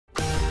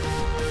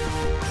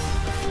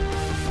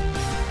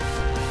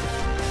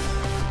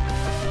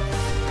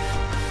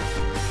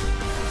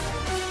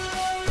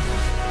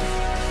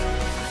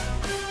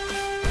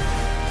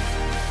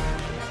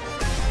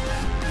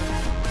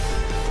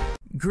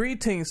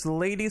Greetings,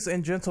 ladies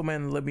and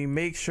gentlemen. Let me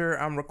make sure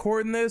I'm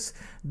recording this.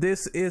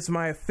 This is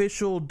my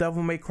official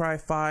Devil May Cry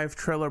 5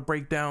 trailer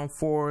breakdown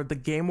for the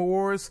Game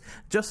Awards.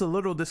 Just a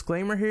little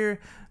disclaimer here.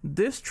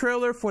 This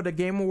trailer for the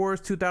Game Awards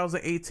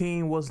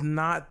 2018 was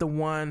not the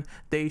one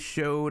they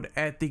showed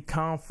at the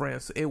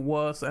conference. It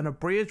was an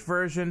abridged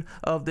version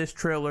of this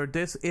trailer.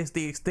 This is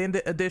the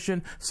extended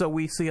edition, so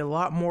we see a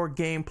lot more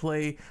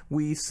gameplay.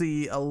 We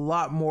see a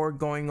lot more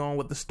going on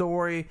with the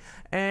story,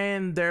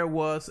 and there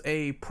was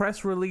a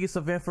press release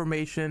of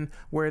information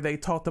where they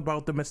talked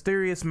about the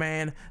mysterious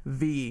man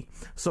V.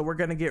 So we're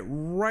gonna get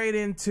right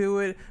into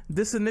it.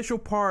 This initial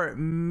part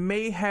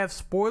may have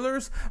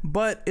spoilers,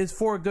 but it's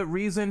for a good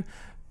reason.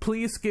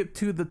 Please skip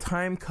to the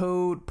time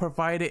code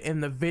provided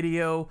in the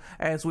video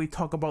as we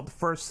talk about the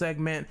first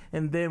segment,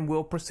 and then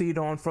we'll proceed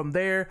on from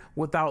there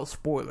without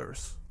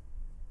spoilers.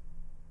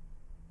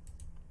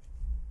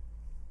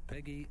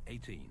 Peggy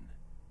 18.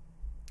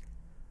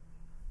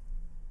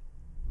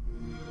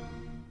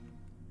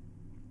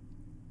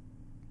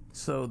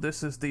 So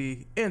this is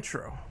the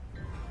intro.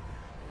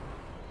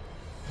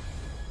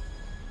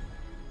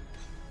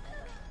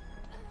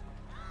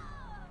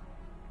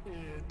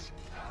 It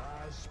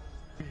has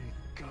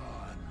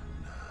begun.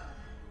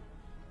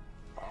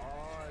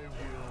 I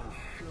will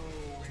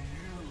show you.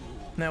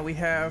 Now we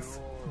have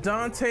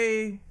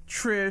Dante,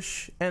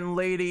 Trish, and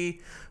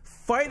Lady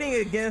fighting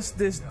against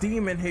this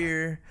demon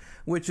here,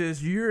 which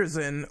is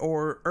Urzen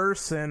or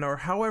Urson or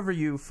however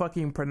you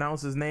fucking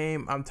pronounce his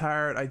name. I'm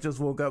tired. I just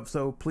woke up,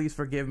 so please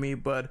forgive me.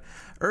 But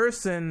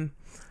Urson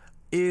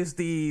is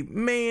the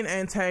main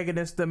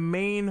antagonist, the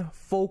main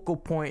focal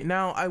point.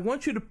 Now, I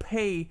want you to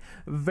pay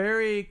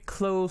very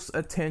close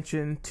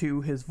attention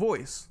to his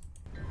voice.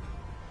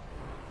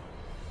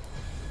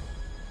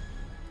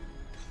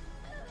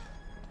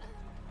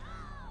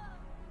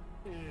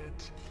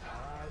 It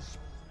has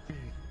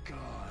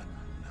begun.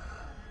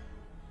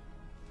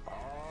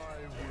 I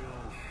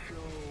will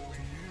show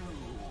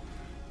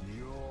you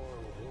your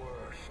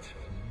worst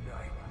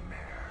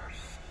nightmares.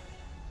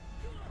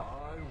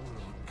 I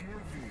will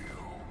give you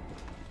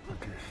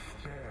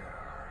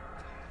despair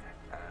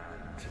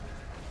and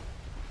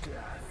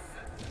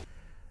death.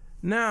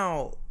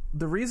 Now,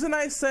 the reason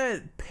I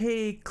said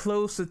pay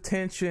close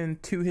attention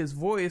to his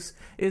voice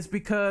is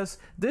because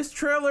this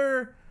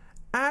trailer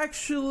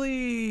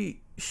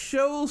actually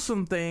shows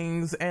some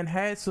things and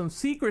had some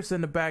secrets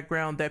in the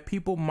background that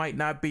people might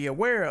not be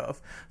aware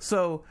of.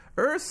 So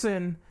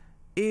Urson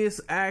is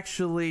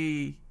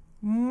actually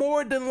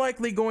more than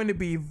likely going to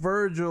be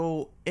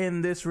Virgil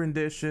in this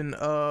rendition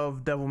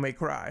of Devil May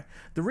Cry.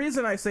 The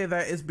reason I say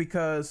that is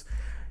because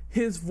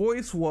his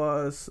voice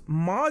was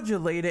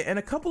modulated and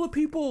a couple of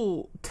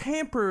people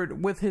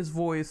tampered with his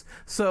voice.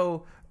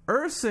 So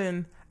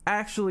Urson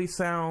actually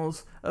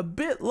sounds a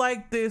bit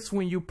like this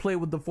when you play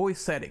with the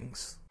voice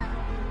settings.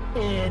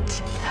 It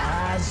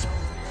has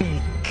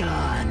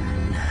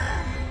begun.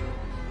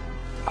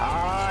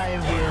 I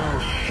will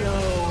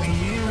show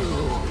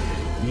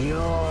you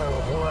your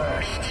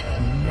worst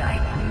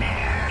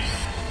nightmares.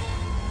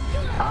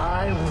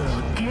 I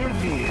will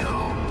give you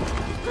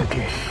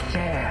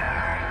despair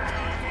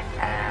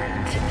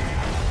and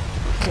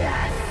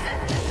death.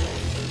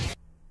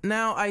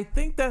 Now, I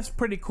think that's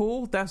pretty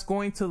cool. That's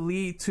going to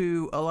lead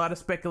to a lot of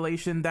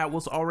speculation that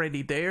was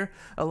already there.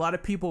 A lot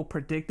of people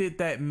predicted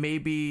that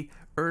maybe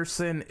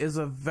Urson is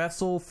a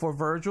vessel for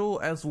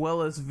Virgil as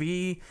well as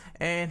V,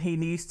 and he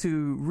needs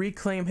to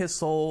reclaim his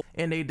soul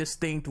in a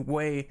distinct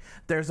way.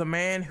 There's a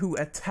man who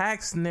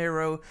attacks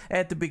Nero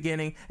at the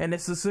beginning, and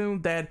it's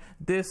assumed that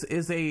this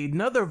is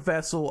another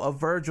vessel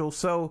of Virgil.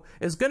 So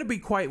it's going to be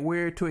quite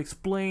weird to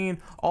explain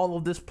all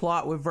of this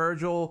plot with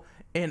Virgil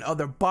in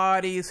other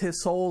bodies.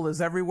 His soul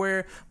is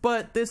everywhere.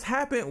 But this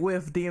happened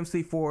with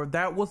DMC4.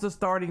 That was the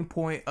starting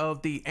point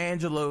of the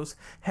Angelos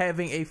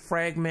having a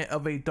fragment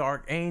of a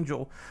dark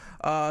angel.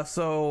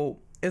 So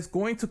it's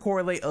going to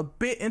correlate a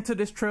bit into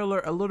this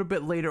trailer a little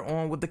bit later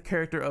on with the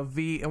character of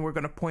V, and we're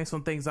going to point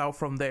some things out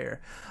from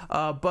there.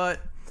 But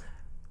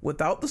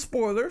without the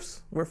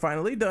spoilers, we're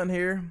finally done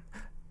here.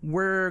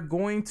 We're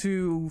going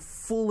to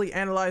fully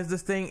analyze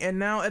this thing. And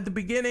now at the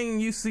beginning,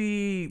 you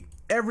see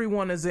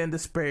everyone is in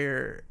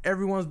despair.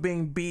 Everyone's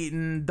being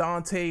beaten.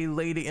 Dante,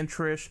 Lady, and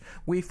Trish.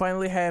 We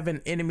finally have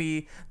an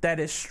enemy that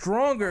is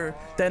stronger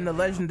than the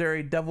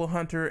legendary Devil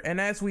Hunter.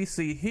 And as we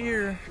see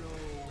here,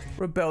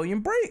 rebellion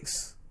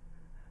breaks.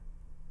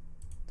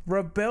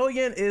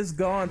 Rebellion is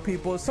gone,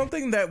 people. It's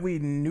something that we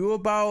knew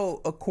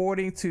about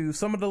according to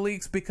some of the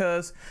leaks,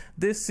 because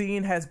this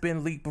scene has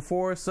been leaked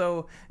before.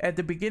 So at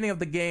the beginning of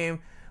the game,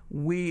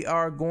 we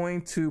are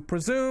going to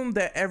presume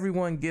that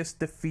everyone gets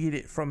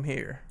defeated from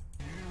here.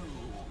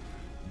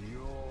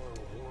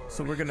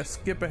 So we're gonna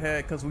skip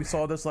ahead because we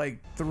saw this like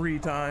 3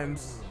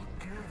 times.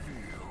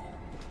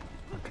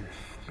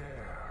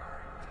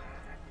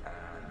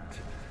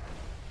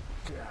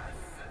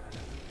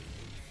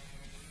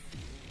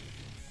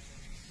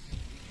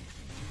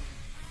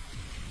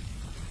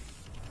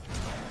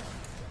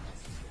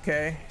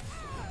 Okay.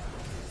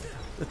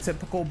 The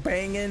typical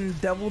banging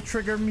devil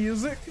trigger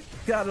music.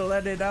 Gotta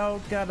let it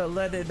out, gotta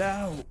let it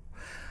out.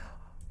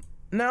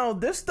 Now,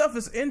 this stuff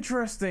is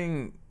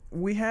interesting.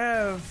 We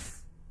have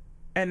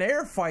an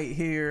air fight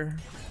here.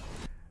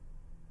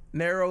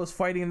 Nero is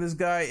fighting this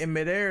guy in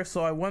midair,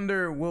 so I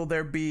wonder, will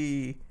there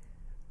be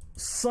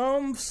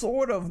some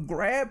sort of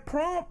grab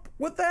prompt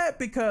with that?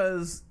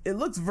 Because it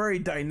looks very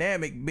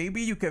dynamic.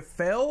 Maybe you could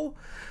fail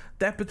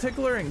that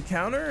particular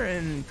encounter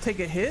and take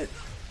a hit.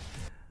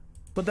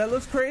 But that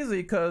looks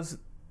crazy because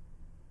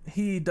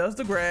he does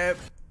the grab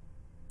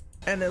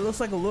and it looks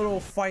like a little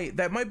fight.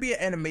 That might be an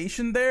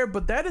animation there,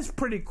 but that is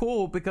pretty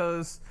cool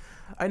because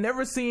I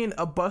never seen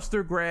a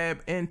buster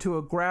grab into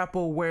a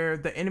grapple where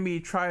the enemy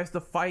tries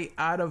to fight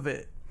out of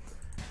it.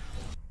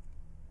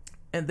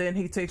 And then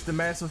he takes the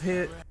massive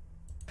hit.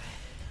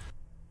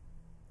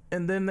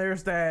 And then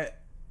there's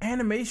that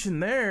animation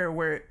there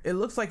where it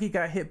looks like he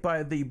got hit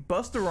by the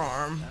buster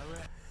arm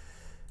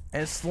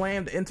and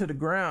slammed into the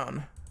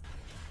ground.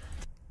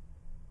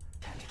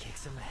 Time to kick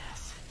some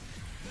ass.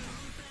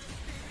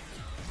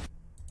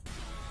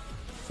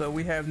 So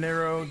we have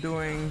Nero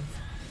doing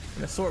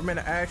an assortment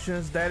of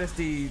actions. That is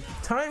the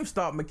time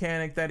stop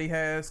mechanic that he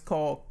has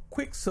called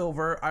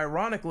Quicksilver.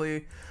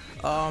 Ironically,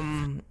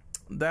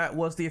 that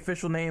was the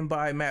official name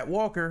by Matt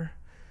Walker.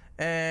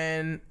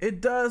 And it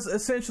does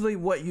essentially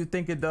what you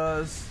think it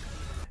does.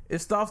 It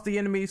stops the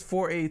enemies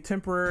for a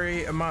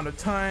temporary amount of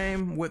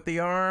time. With the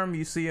arm,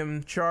 you see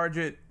him charge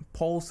it,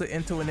 pulse it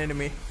into an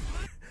enemy.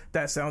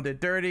 That sounded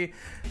dirty.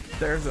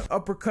 There's an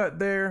uppercut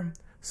there.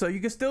 So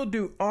you can still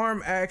do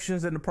arm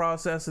actions in the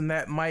process, and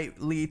that might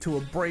lead to a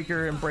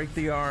breaker and break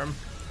the arm,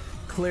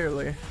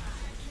 clearly.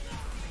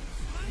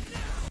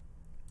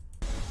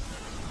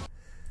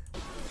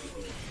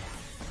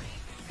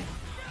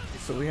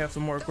 So we have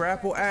some more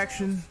grapple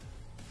action.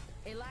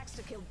 He likes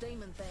to kill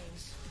demon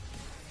things.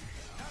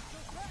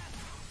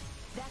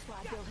 That's why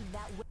I built him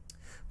that whip.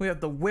 We have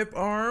the whip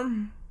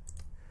arm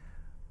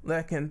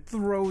that can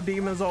throw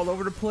demons all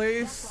over the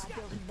place.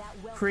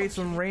 Create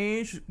some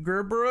range.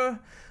 Gerbera,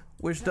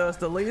 which does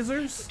the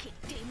lasers.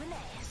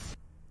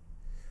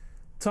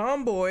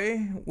 Tomboy,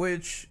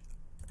 which,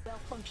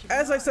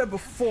 as I said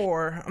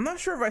before, I'm not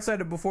sure if I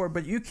said it before,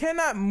 but you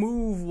cannot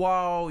move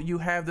while you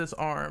have this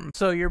arm.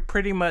 So you're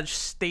pretty much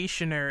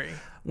stationary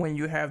when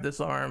you have this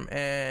arm,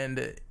 and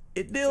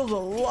it deals a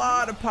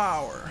lot of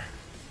power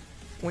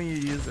when you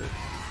use it.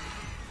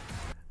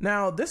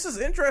 Now, this is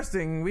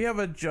interesting. We have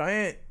a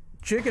giant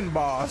chicken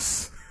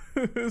boss.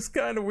 It's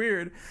kind of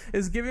weird.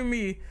 It's giving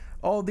me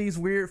all these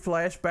weird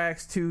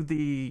flashbacks to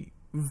the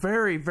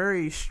very,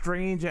 very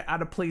strange and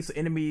out of place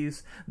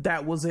enemies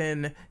that was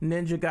in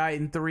Ninja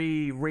Gaiden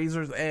 3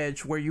 Razor's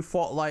Edge, where you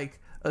fought like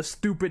a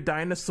stupid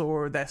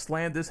dinosaur that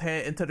slammed his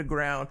head into the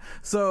ground.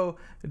 So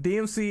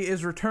DMC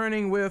is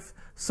returning with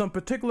some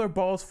particular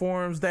boss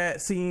forms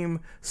that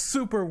seem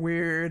super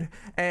weird,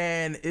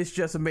 and it's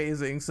just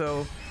amazing.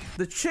 So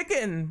the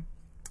chicken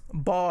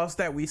boss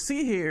that we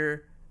see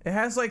here, it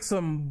has like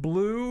some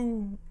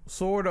blue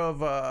sort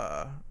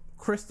of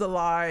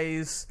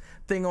crystallized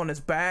thing on its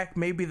back.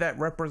 Maybe that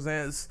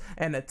represents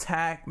an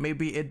attack.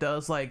 Maybe it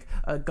does like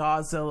a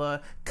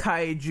Godzilla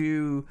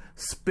kaiju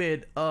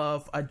spit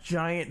of a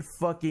giant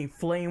fucking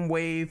flame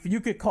wave. You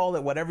could call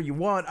it whatever you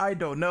want. I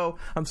don't know.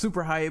 I'm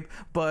super hyped.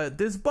 But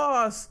this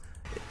boss,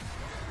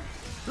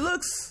 it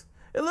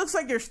looks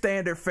like your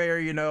standard fare,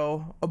 you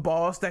know, a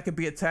boss that could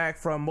be attacked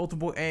from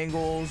multiple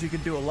angles. You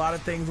can do a lot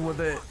of things with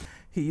it.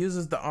 He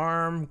uses the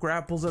arm,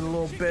 grapples it a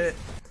little bit,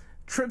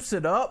 trips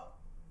it up,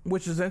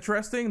 which is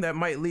interesting. That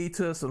might lead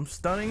to some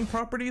stunning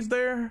properties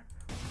there.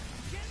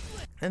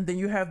 And then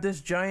you have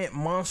this giant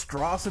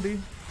monstrosity.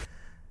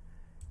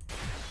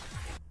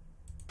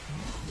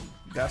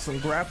 Got some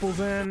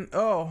grapples in.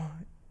 Oh,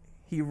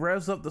 he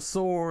revs up the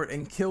sword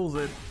and kills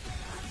it.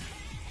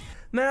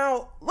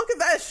 Now, look at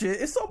that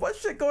shit. It's so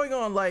much shit going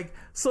on. Like,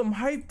 some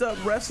hyped up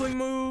wrestling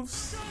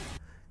moves.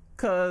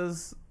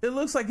 Because it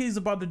looks like he's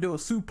about to do a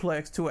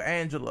suplex to an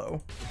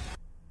Angelo.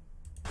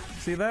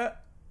 See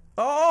that?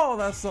 Oh,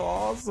 that's so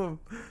awesome.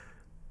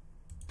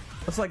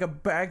 It's like a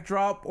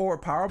backdrop or a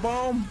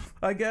powerbomb,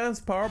 I guess.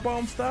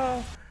 Powerbomb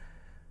style.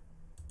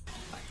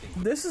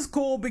 This is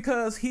cool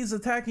because he's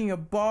attacking a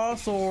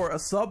boss or a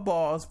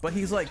sub-boss, but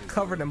he's like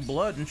covered in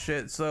blood and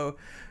shit. So,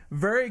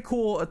 very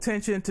cool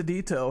attention to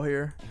detail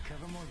here.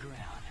 Cover more ground.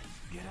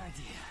 Good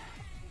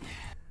idea.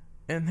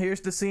 And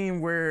here's the scene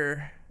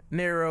where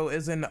Nero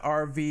is in the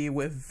RV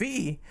with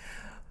V.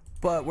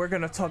 But we're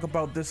going to talk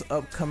about this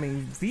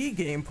upcoming V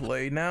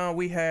gameplay. Now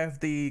we have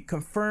the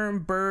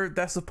confirmed bird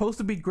that's supposed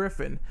to be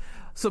Griffin.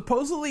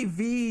 Supposedly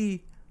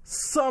V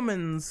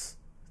summons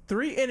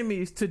 3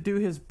 enemies to do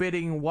his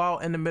bidding while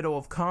in the middle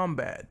of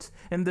combat.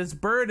 And this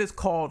bird is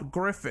called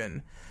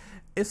Griffin.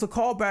 It's a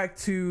callback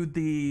to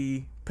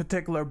the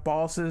particular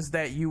bosses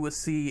that you would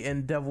see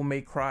in Devil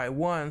May Cry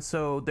 1.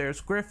 So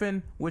there's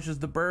Griffin, which is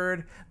the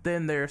bird.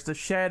 Then there's the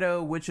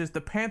Shadow, which is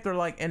the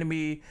panther-like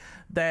enemy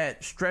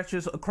that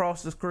stretches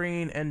across the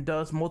screen and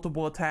does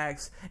multiple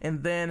attacks.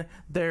 And then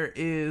there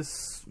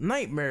is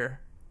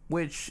Nightmare,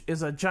 which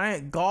is a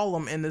giant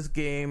golem in this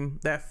game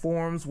that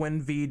forms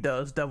when V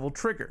does Devil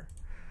Trigger.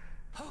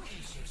 Okay,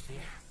 Shakespeare.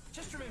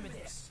 Just remember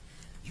this.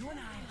 You and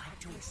I like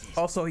to exist.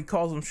 Also, he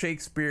calls him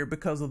Shakespeare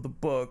because of the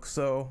book,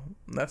 so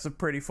that's a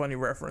pretty funny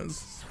reference.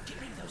 So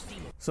get rid of those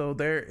demons So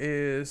there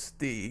is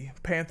the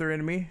Panther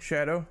enemy,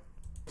 Shadow.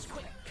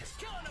 quick, 'cause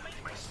killing them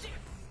ain't my shit.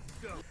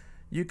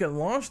 You can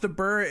launch the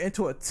bird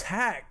into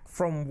attack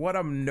from what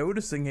I'm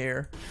noticing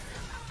here.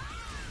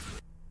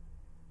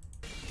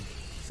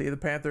 See the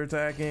Panther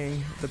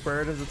attacking, the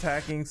bird is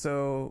attacking,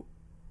 so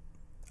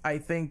I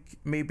think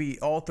maybe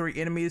all three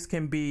enemies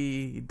can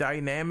be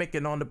dynamic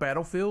and on the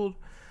battlefield.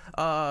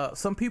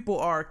 Some people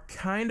are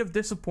kind of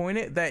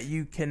disappointed that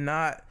you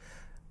cannot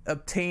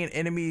obtain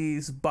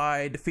enemies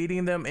by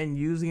defeating them and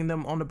using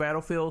them on the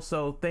battlefield.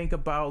 So think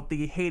about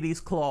the Hades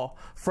Claw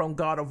from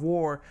God of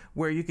War,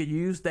 where you could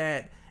use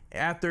that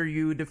after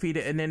you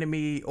defeated an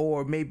enemy,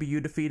 or maybe you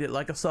defeated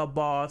like a sub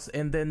boss,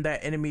 and then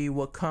that enemy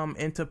will come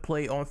into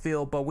play on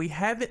field. But we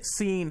haven't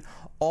seen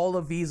all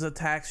of these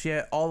attacks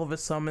yet, all of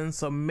his summons,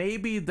 so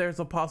maybe there's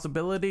a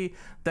possibility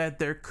that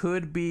there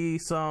could be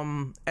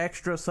some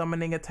extra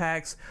summoning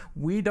attacks.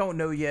 We don't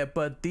know yet,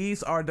 but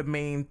these are the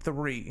main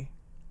three.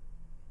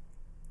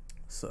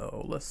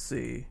 So let's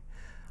see.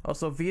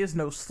 Also, V is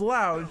no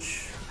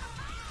slouch.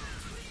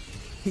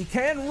 He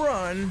can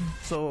run,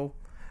 so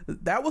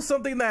that was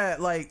something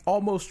that like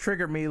almost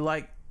triggered me.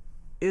 Like,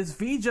 is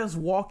V just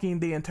walking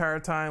the entire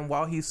time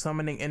while he's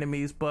summoning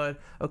enemies?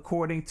 But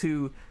according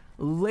to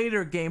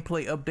later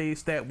gameplay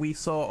updates that we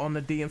saw on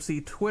the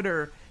DMC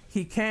Twitter,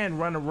 he can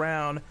run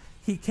around.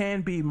 He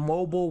can be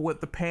mobile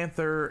with the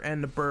Panther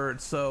and the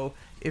bird. So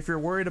if you're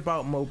worried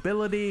about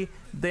mobility,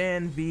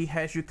 then V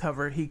has you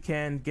covered. He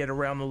can get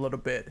around a little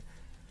bit.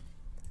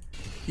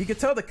 You can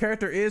tell the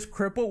character is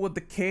crippled with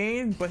the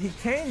cane, but he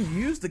can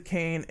use the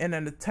cane in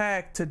an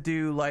attack to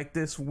do like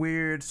this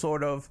weird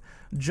sort of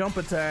jump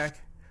attack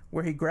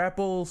where he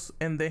grapples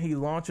and then he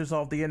launches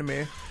off the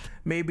enemy.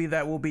 Maybe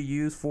that will be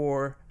used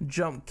for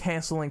jump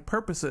canceling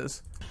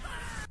purposes.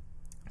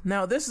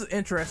 Now this is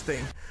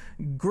interesting.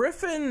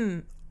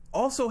 Griffin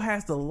also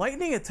has the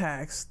lightning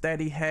attacks that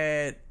he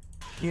had,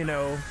 you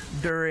know,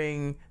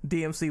 during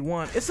DMC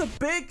 1. It's a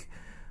big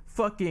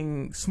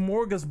fucking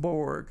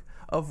smorgasbord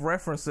of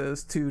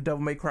references to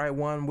Devil May Cry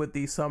 1 with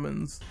these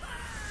summons.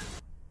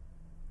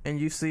 And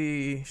you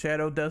see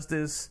Shadow does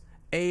this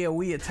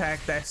AoE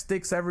attack that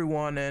sticks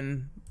everyone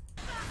and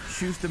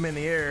shoots them in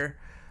the air.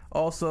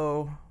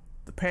 Also,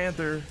 the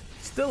Panther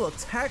still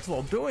attacks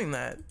while doing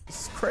that.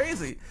 It's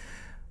crazy.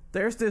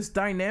 There's this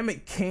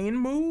dynamic cane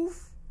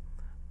move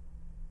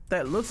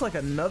that looks like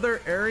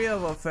another area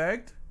of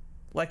effect.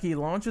 Like he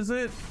launches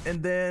it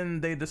and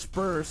then they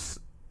disperse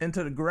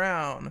into the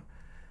ground.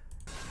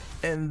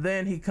 And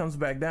then he comes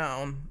back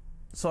down.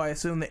 So I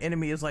assume the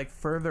enemy is like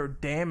further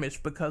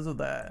damaged because of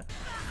that.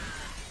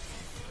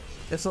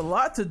 It's a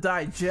lot to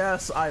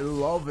digest. I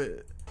love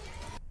it.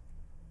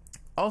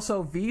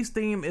 Also, V's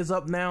theme is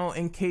up now,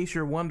 in case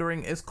you're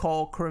wondering. It's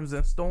called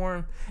Crimson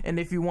Storm. And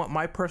if you want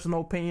my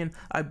personal opinion,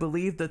 I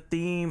believe the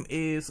theme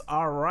is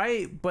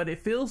alright, but it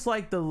feels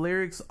like the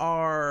lyrics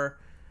are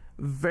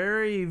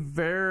very,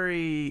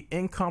 very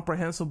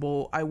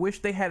incomprehensible. I wish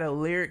they had a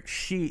lyric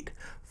sheet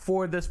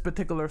for this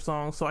particular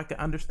song so I can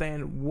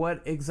understand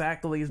what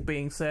exactly is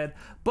being said.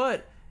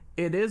 But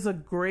it is a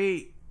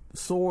great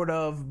sort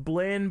of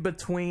blend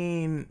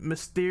between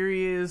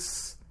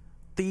mysterious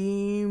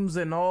themes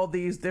and all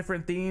these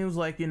different themes,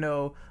 like, you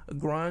know,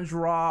 grunge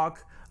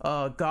rock,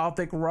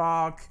 gothic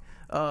rock,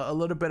 a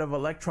little bit of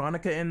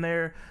electronica in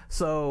there.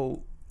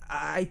 So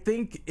I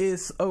think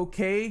it's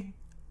okay.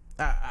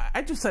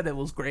 I just said it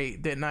was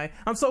great, didn't I?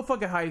 I'm so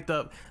fucking hyped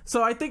up.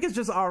 So I think it's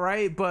just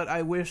alright, but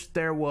I wish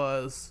there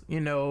was, you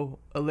know,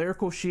 a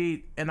lyrical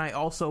sheet, and I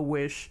also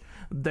wish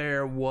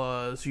there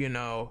was, you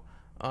know,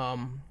 a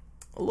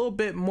little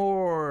bit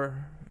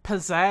more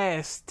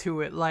pizzazz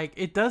to it. Like,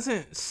 it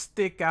doesn't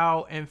stick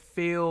out and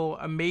feel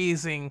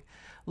amazing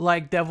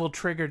like Devil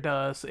Trigger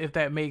does, if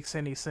that makes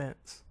any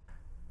sense.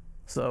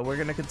 So we're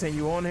gonna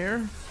continue on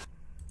here.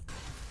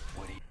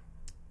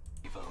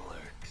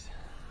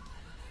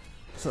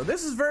 So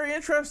this is very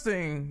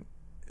interesting.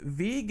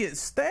 V gets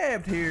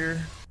stabbed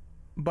here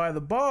by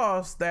the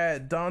boss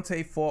that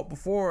Dante fought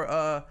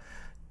before,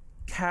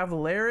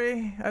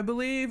 Cavalieri, I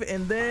believe,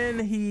 and then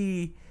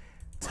he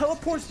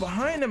teleports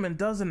behind him and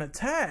does an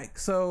attack.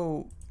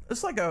 So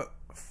it's like a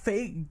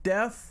fake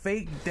death,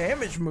 fake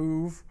damage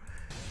move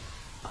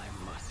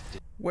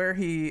where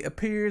he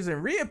appears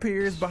and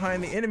reappears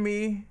behind the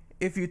enemy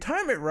if you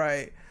time it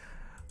right.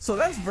 So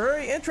that's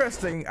very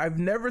interesting. I've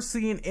never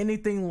seen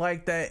anything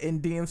like that in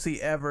DMC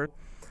ever.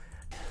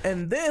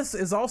 And this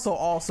is also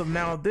awesome.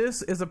 Now,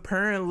 this is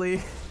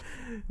apparently,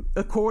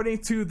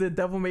 according to the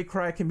Devil May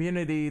Cry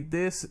community,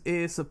 this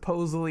is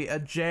supposedly a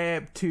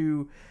jab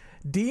to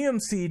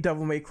DMC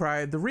Devil May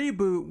Cry, the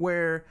reboot,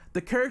 where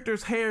the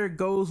character's hair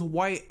goes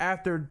white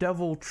after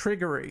devil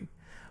triggering.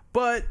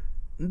 But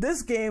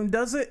this game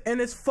does it, and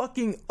it's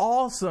fucking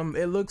awesome.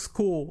 It looks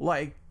cool.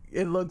 Like,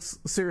 it looks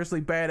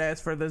seriously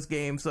badass for this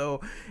game.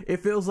 So it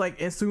feels like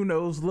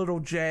Insuno's little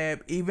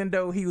jab, even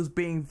though he was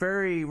being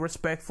very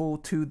respectful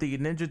to the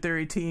Ninja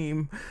Theory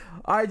team,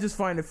 I just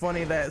find it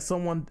funny that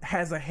someone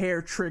has a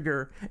hair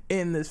trigger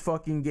in this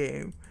fucking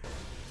game.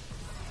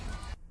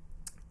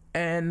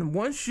 And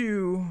once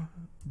you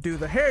do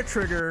the hair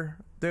trigger,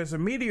 there's a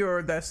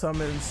meteor that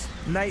summons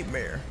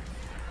Nightmare.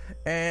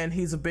 And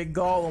he's a big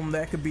golem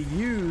that could be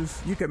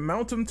used. You can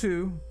mount him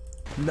too.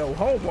 No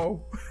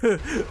homo.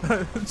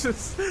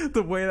 Just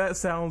the way that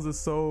sounds is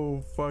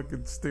so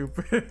fucking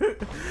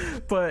stupid.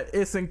 But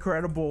it's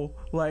incredible.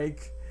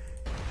 Like,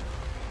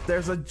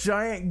 there's a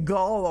giant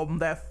golem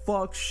that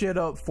fucks shit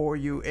up for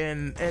you,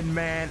 and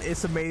man,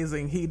 it's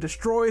amazing. He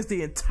destroys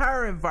the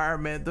entire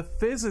environment, the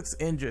physics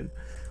engine,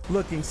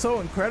 looking so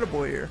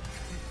incredible here.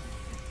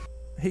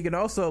 He can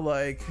also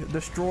like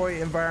destroy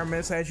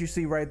environments, as you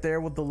see right there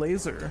with the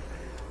laser.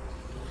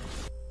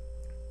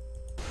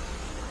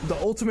 The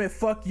ultimate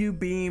fuck you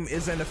beam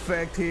is in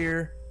effect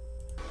here.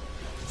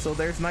 So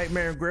there's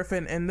Nightmare and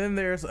Griffin, and then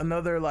there's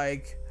another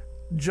like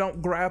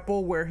jump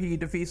grapple where he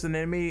defeats an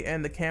enemy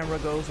and the camera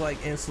goes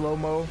like in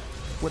slow-mo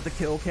with the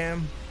kill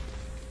cam.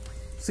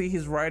 See,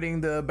 he's riding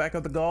the back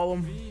of the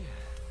golem.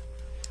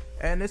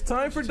 And it's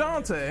time for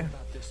Dante.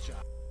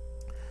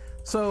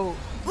 So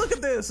look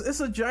at this, it's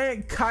a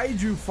giant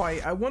kaiju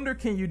fight. I wonder,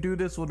 can you do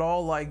this with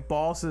all like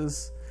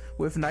bosses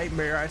with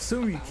Nightmare? I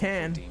assume you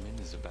can.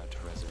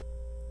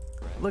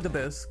 Look at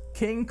this,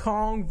 King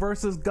Kong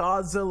versus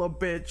Godzilla,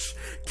 bitch.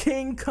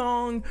 King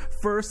Kong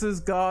versus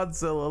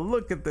Godzilla.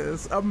 Look at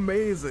this,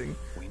 amazing.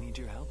 We need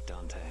your help,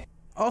 Dante.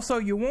 Also,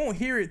 you won't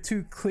hear it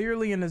too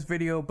clearly in this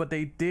video, but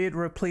they did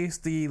replace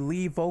the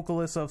lead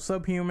vocalist of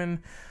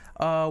Subhuman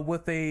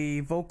with a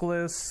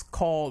vocalist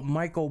called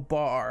Michael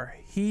Barr.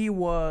 He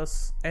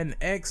was an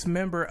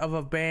ex-member of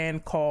a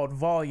band called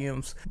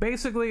Volumes.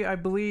 Basically, I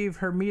believe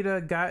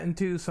Hermida got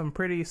into some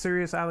pretty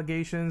serious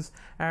allegations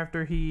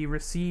after he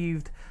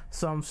received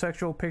some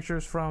sexual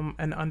pictures from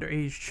an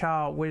underage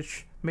child,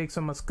 which makes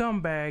him a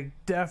scumbag,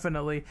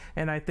 definitely.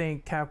 And I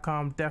think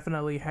Capcom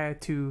definitely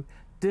had to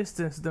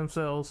distance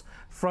themselves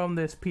from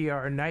this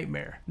PR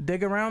nightmare.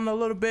 Dig around a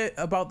little bit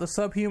about the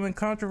Subhuman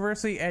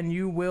controversy and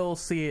you will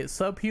see it.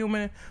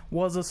 Subhuman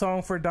was a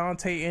song for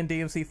Dante in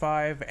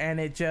DMC5 and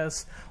it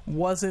just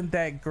wasn't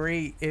that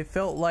great. It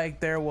felt like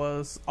there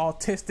was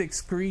autistic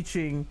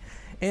screeching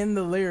in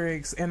the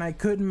lyrics and I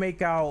couldn't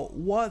make out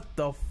what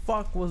the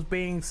fuck was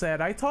being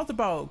said. I talked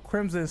about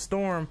Crimson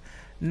Storm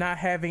not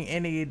having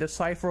any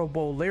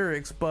decipherable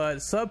lyrics,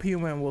 but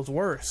Subhuman was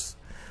worse.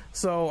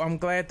 So I'm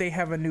glad they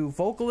have a new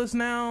vocalist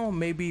now.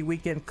 Maybe we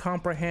can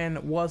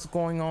comprehend what's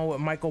going on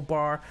with Michael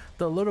Barr.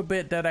 The little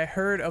bit that I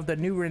heard of the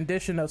new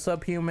rendition of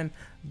Subhuman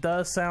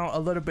does sound a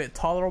little bit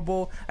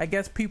tolerable. I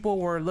guess people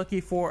were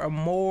looking for a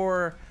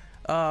more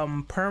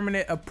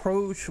permanent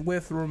approach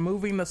with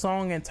removing the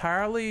song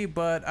entirely,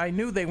 but I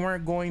knew they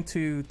weren't going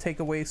to take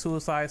away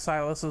Suicide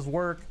Silas's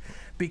work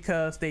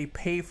because they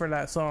paid for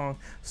that song.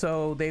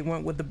 So they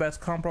went with the best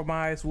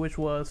compromise, which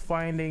was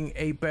finding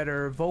a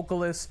better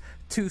vocalist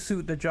to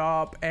suit the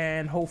job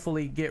and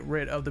hopefully get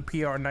rid of the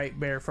PR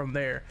nightmare from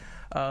there.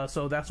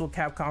 So that's what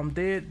Capcom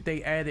did.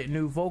 They added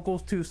new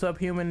vocals to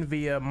Subhuman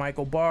via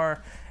Michael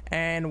Barr,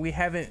 and we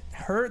haven't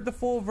heard the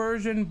full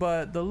version,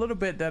 but the little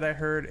bit that I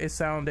heard, it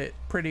sounded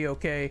pretty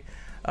okay.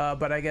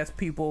 But I guess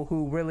people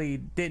who really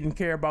didn't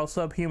care about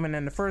Subhuman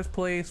in the first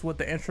place, with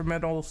the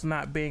instrumentals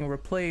not being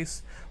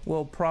replaced,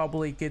 will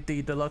probably get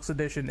the deluxe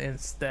edition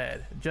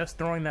instead. Just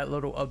throwing that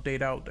little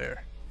update out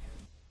there.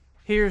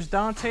 Here's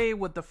Dante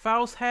with the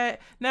Faust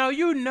hat. Now,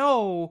 you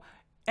know,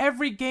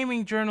 every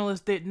gaming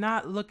journalist did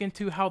not look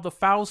into how the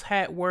Faust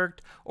hat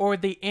worked or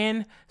the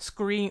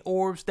in-screen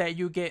orbs that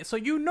you get. So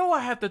you know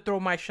I have to throw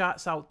my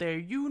shots out there.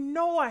 You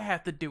know I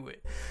have to do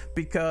it.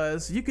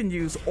 Because you can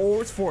use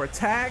orbs for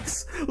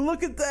attacks.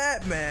 Look at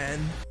that, man.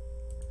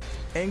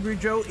 Angry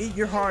Joe, eat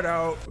your heart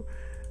out.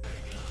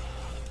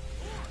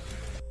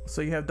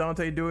 So you have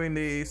Dante doing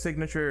the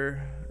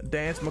signature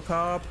dance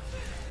macabre.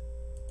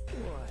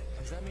 What?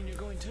 Does that mean you're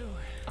going too?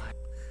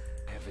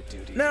 I have a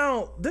duty.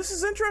 Now, this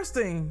is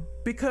interesting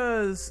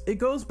because it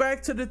goes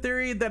back to the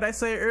theory that I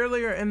said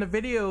earlier in the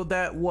video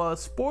that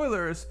was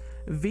spoilers.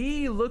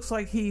 V looks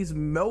like he's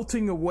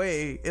melting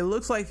away. It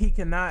looks like he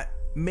cannot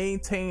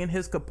maintain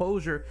his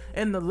composure.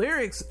 And the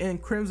lyrics in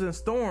Crimson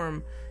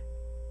Storm,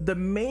 the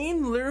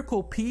main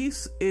lyrical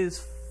piece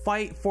is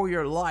fight for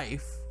your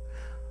life.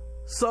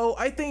 So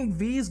I think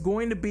V is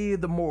going to be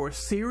the more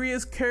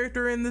serious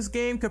character in this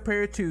game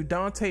compared to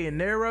Dante and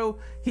Nero.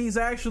 He's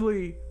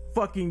actually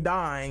fucking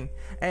dying,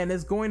 and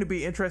it's going to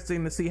be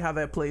interesting to see how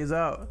that plays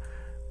out.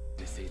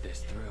 To see this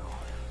through.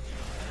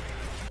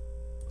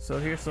 So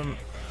here's some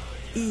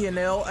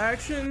E&L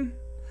action.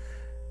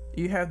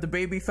 You have the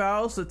baby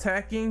Faust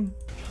attacking.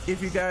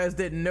 If you guys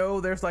didn't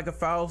know, there's like a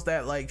Faust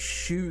that like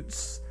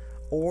shoots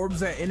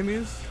orbs at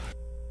enemies.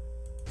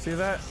 See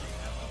that?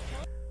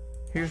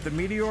 Here's the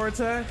meteor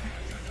attack.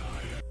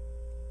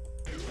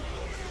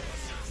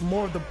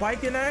 More of the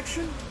bike in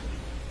action.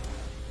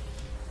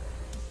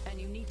 And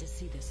you need to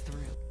see this through.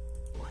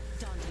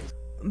 Dante.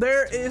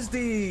 There is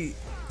the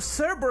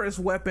Cerberus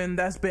weapon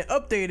that's been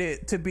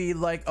updated to be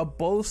like a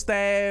bow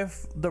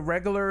staff, the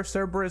regular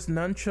Cerberus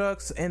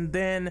nunchucks, and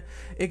then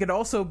it could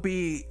also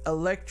be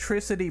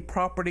electricity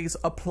properties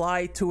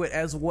applied to it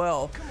as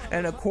well.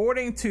 And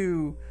according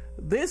to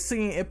this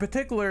scene in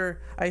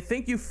particular, I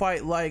think you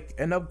fight like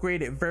an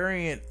upgraded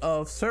variant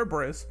of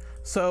Cerberus,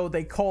 so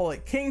they call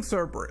it King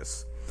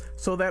Cerberus.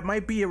 So that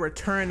might be a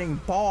returning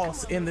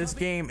boss in this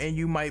game, and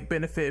you might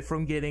benefit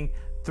from getting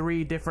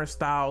 3 different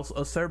styles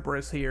of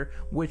Cerberus here,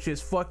 which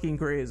is fucking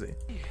crazy.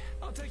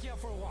 I'll take you out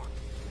for a walk.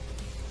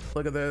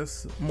 Look at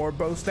this, more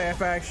bow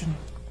staff action.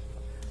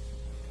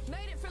 Made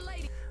it for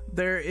lady.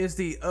 There is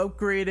the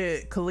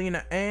upgraded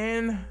Kalina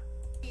Ann.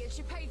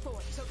 She paid for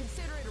it, so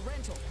consider it a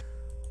rental.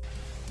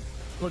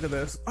 Look at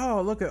this.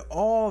 Oh, look at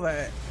all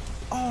that.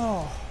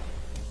 Oh,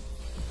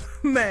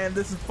 man,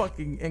 this is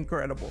fucking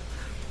incredible.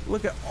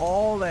 Look at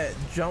all that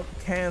jump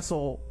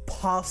cancel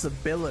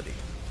possibility.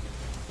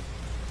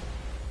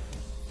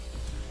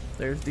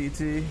 There's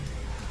DT,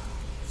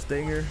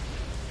 Stinger,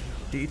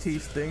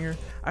 DT, Stinger.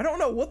 I don't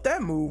know what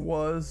that move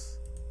was.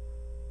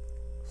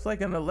 It's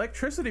like an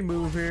electricity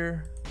move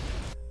here.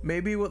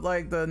 Maybe with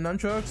like the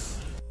nunchucks,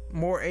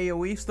 more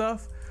AoE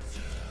stuff.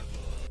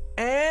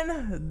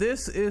 And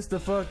this is the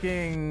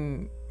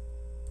fucking,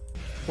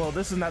 well,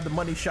 this is not the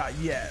money shot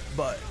yet,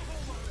 but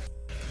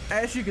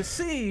as you can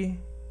see,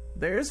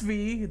 there's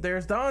V,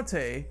 there's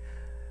Dante.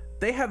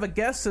 They have a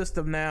guest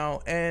system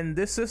now, and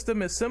this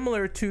system is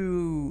similar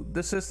to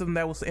the system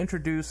that was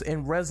introduced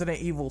in Resident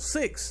Evil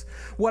 6.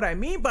 What I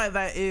mean by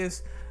that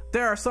is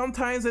there are some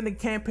times in the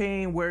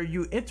campaign where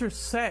you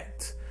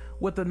intersect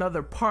with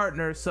another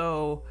partner.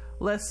 So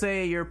let's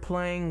say you're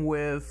playing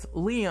with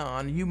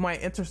Leon, you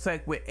might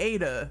intersect with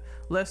Ada.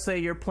 Let's say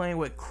you're playing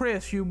with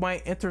Chris, you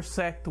might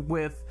intersect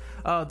with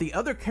the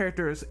other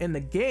characters in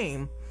the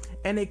game.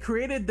 And it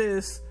created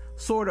this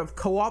sort of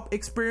co-op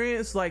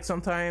experience. Like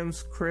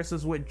sometimes Chris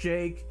is with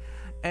Jake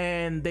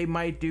and they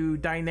might do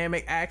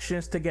dynamic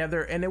actions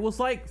together, and it was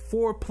like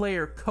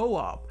 4-player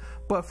co-op.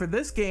 But for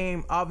this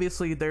game,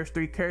 obviously there's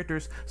 3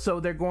 characters, so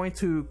they're going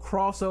to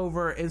cross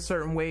over in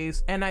certain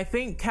ways. And I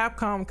think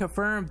Capcom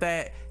confirmed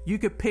that you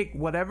could pick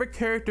whatever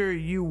character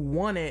you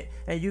wanted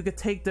and you could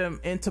take them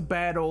into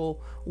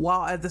battle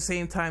while at the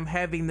same time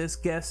having this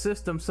guest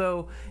system.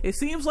 So it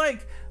seems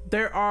like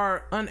there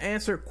are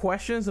unanswered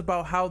questions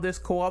about how this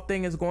co-op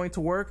thing is going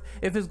to work.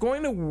 If it's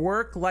going to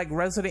work like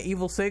Resident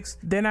Evil 6,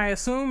 then I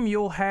assume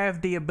you'll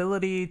have the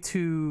ability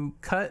to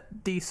cut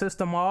the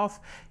system off.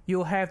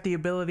 You'll have the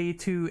ability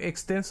to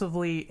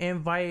extensively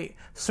invite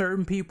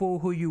certain people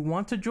who you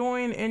want to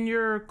join in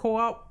your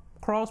co-op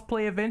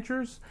cross-play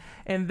adventures,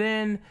 and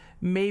then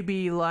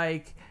maybe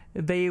like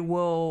they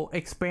will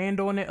expand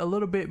on it a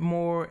little bit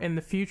more in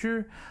the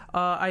future.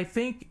 I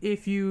think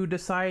if you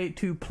decide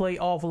to play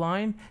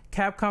offline,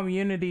 Capcom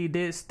Unity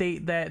did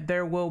state that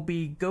there will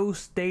be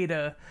ghost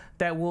data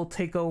that will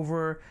take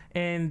over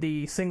in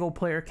the single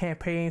player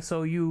campaign,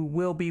 so you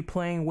will be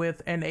playing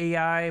with an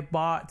AI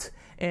bot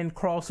in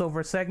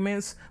crossover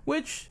segments,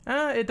 which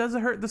it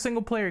doesn't hurt the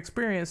single player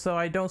experience, so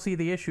I don't see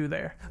the issue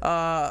there.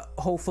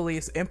 Hopefully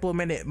it's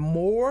implemented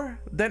more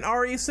than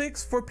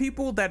RE6 for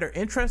people that are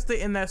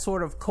interested in that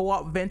sort of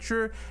co-op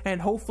venture,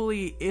 and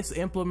hopefully it's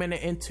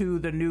implemented into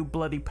the new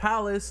Bloody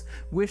Palace,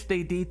 which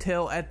they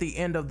detail at the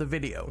end of the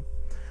video.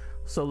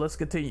 So let's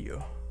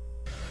continue.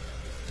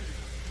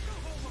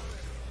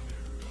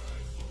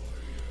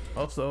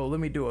 Also, let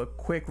me do a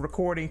quick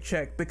recording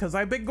check because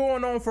I've been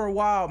going on for a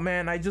while,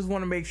 man. I just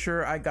want to make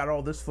sure I got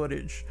all this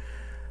footage.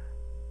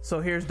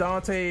 So here's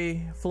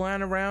Dante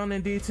flying around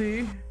in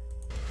DT.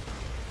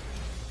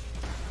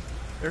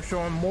 They're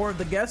showing more of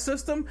the guest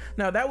system.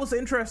 Now that was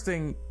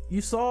interesting.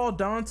 You saw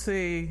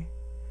Dante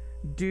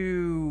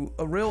do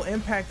a real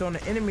impact on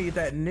the enemy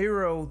that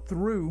Nero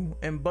threw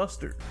and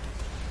busted.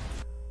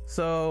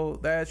 So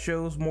that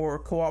shows more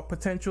co-op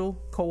potential,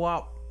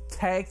 co-op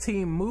tag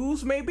team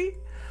moves maybe.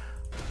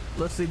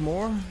 Let's see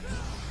more.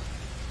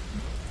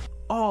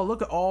 Oh,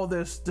 look at all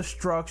this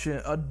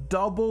destruction. A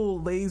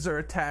double laser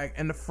attack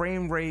and the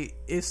frame rate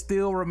is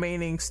still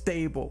remaining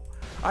stable.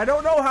 I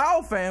don't know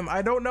how, fam.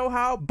 I don't know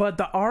how, but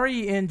the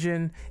RE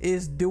engine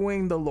is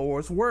doing the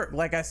Lord's work,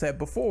 like I said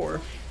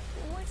before.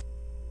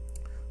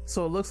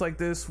 So it looks like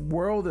this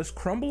world is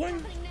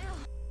crumbling.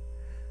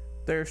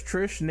 There's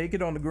Trish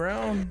naked on the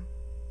ground.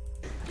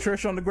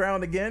 Trish on the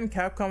ground again.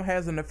 Capcom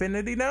has an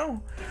affinity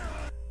now.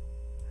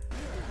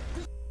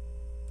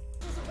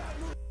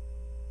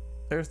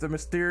 There's the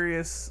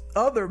mysterious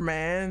other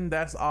man.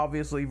 That's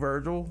obviously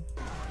Virgil.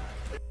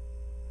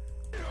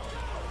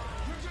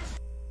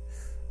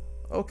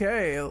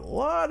 Okay, a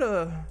lot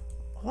of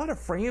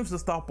frames to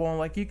stop on.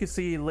 Like you can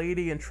see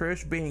Lady and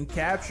Trish being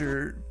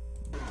captured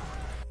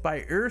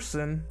by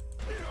Urson.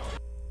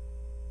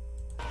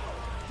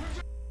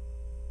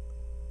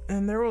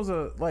 And there was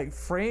a like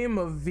frame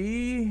of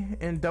V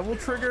and Double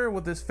Trigger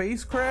with his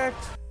face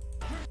cracked.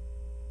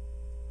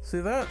 See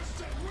that?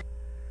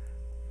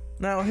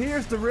 Now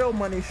here's the real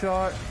money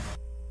shot.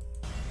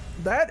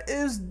 That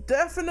is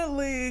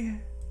definitely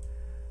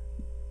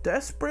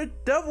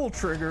Desperate Devil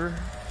Trigger,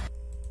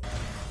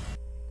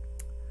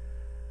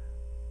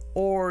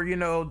 or, you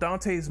know,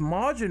 Dante's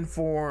Majin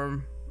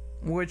form,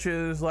 which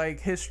is like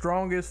his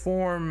strongest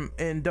form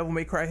in Devil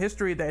May Cry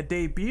history that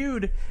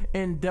debuted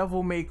in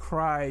Devil May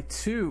Cry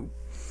 2.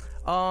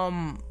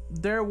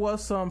 There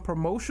was some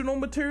promotional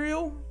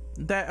material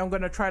that I'm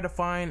gonna try to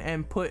find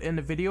and put in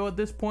the video at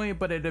this point,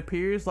 but it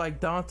appears like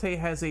Dante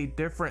has a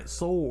different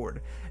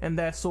sword, and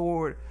that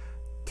sword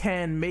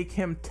can make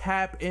him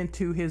tap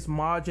into his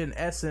Majin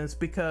essence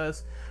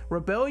because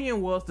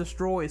Rebellion was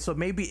destroyed, so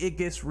maybe it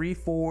gets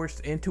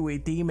reforged into a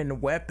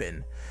demon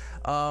weapon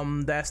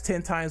that's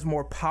 10 times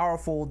more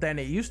powerful than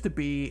it used to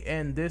be,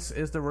 and this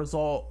is the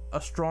result,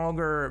 a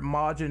stronger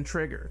Majin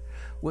trigger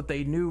with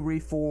a new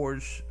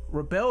reforged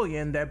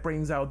Rebellion that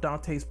brings out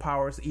Dante's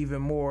powers even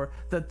more.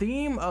 The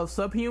theme of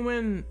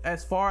Subhuman,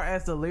 as far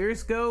as the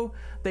lyrics go,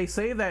 they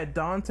say that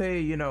Dante,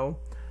 you know,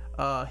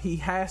 he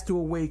has to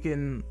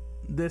awaken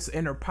this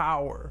inner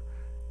power.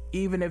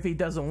 Even if he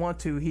doesn't want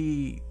to,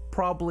 he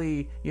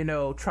probably, you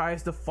know,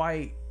 tries to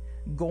fight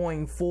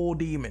going full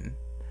demon.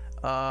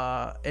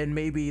 And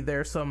maybe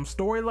there's some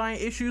storyline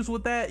issues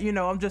with that, you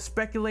know. I'm just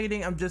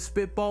speculating, I'm just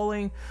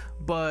spitballing,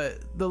 but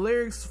the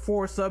lyrics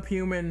for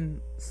Subhuman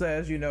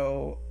says, you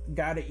know,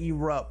 gotta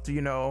erupt,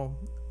 you know,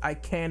 I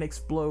can't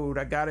explode,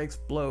 I gotta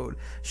explode,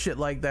 shit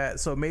like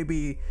that. So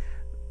maybe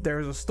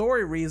there's a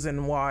story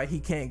reason why he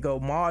can't go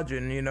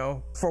Majin, you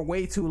know, for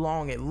way too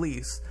long at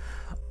least.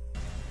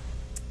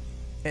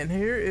 And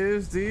here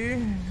is the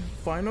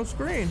final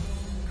screen.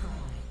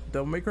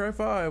 Devil May Cry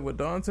 5 with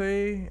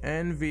Dante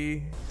and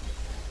V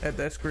at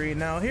that screen.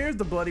 Now here's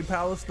the Bloody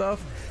Palace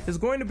stuff. It's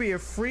going to be a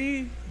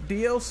free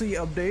DLC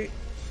update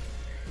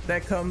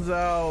that comes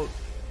out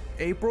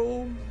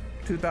April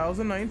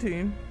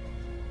 2019.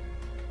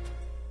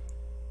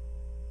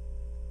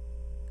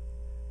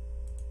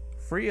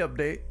 Free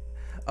update.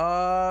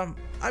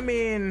 I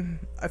mean,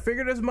 I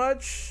figured as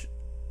much.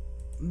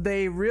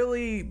 They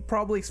really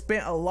probably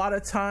spent a lot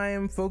of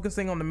time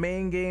focusing on the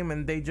main game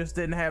and they just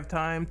didn't have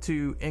time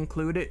to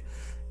include it.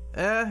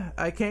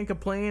 I can't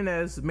complain,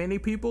 as many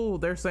people,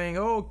 they're saying,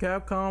 oh,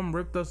 Capcom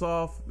ripped us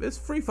off. It's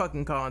free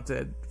fucking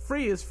content.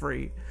 Free is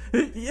free.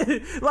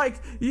 like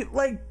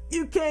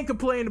you can't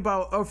complain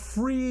about a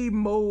free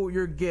mode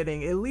you're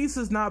getting. At least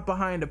it's not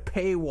behind a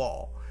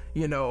paywall,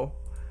 you know.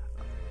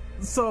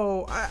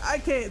 So I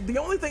can't, the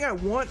only thing I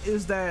want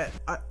is that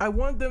I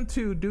want them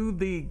to do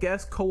the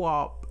guest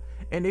co-op.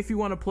 And if you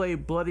want to play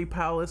Bloody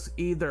Palace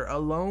either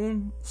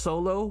alone,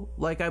 solo,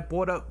 like I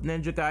brought up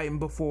Ninja Gaiden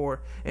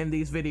before in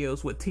these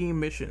videos with team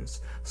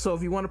missions. So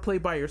if you want to play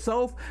by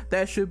yourself,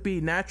 that should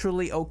be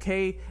naturally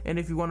okay. And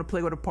if you want to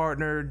play with a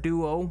partner,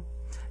 duo,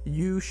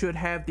 you should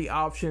have the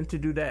option to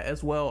do that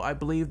as well. I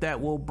believe that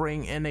will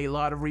bring in a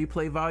lot of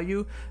replay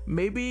value.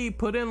 Maybe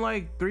put in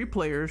like 3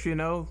 players, you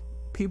know.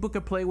 People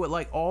could play with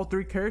like all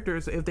 3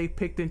 characters if they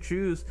picked and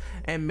choose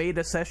and made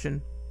a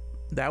session.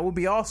 That would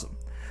be awesome.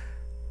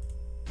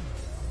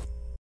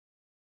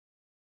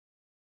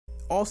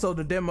 Also,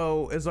 the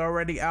demo is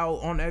already out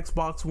on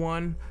Xbox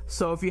One,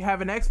 so if you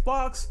have an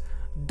Xbox,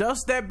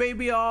 dust that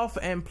baby off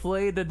and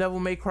play the Devil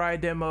May Cry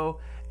demo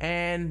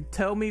and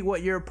tell me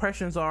what your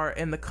impressions are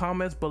in the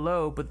comments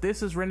below. But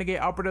this is Renegade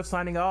Operative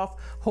signing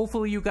off.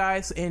 Hopefully you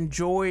guys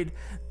enjoyed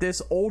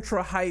this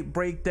ultra hype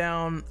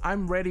breakdown.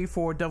 I'm ready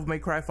for Devil May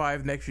Cry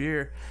 5 next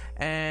year,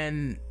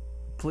 and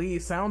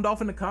please sound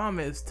off in the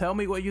comments. Tell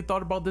me what you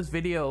thought about this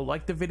video.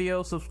 Like the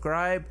video,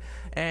 subscribe,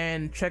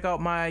 and check out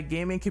my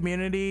gaming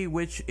community,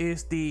 which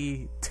is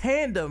the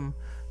Tandem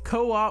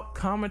co-op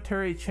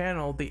commentary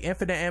channel, the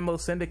Infinite Ammo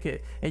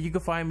Syndicate. And you can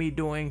find me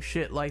doing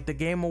shit like the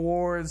Game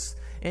Awards,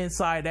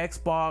 Inside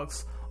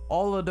Xbox.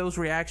 All of those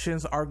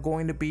reactions are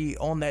going to be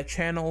on that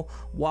channel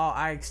while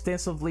I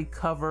extensively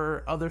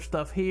cover other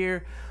stuff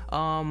here.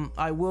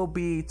 I will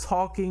be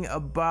talking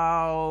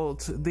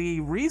about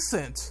the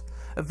recent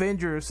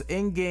Avengers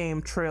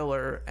in-game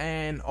trailer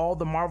and all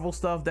the Marvel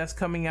stuff that's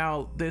coming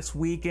out this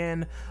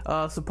weekend.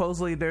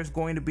 Supposedly there's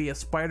going to be a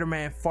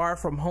Spider-Man Far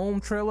From Home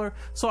trailer,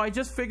 so I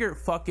just figured,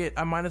 fuck it,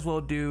 I might as well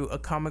do a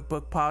comic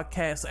book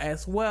podcast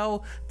as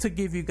well to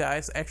give you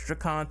guys extra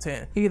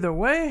content. Either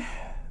way,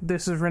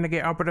 this is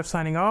Renegade Operative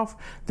signing off.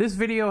 This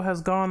video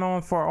has gone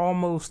on for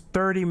almost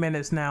 30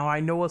 minutes now. I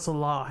know it's a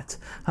lot.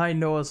 I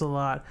know it's a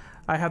lot.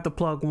 I have to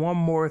plug one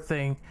more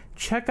thing.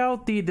 Check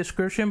out the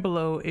description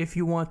below if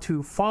you want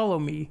to follow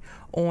me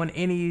on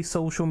any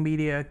social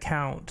media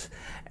account.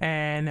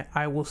 And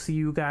I will see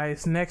you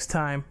guys next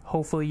time.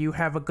 Hopefully you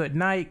have a good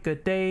night,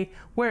 good day,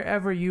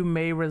 wherever you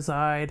may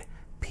reside.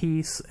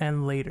 Peace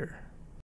and later.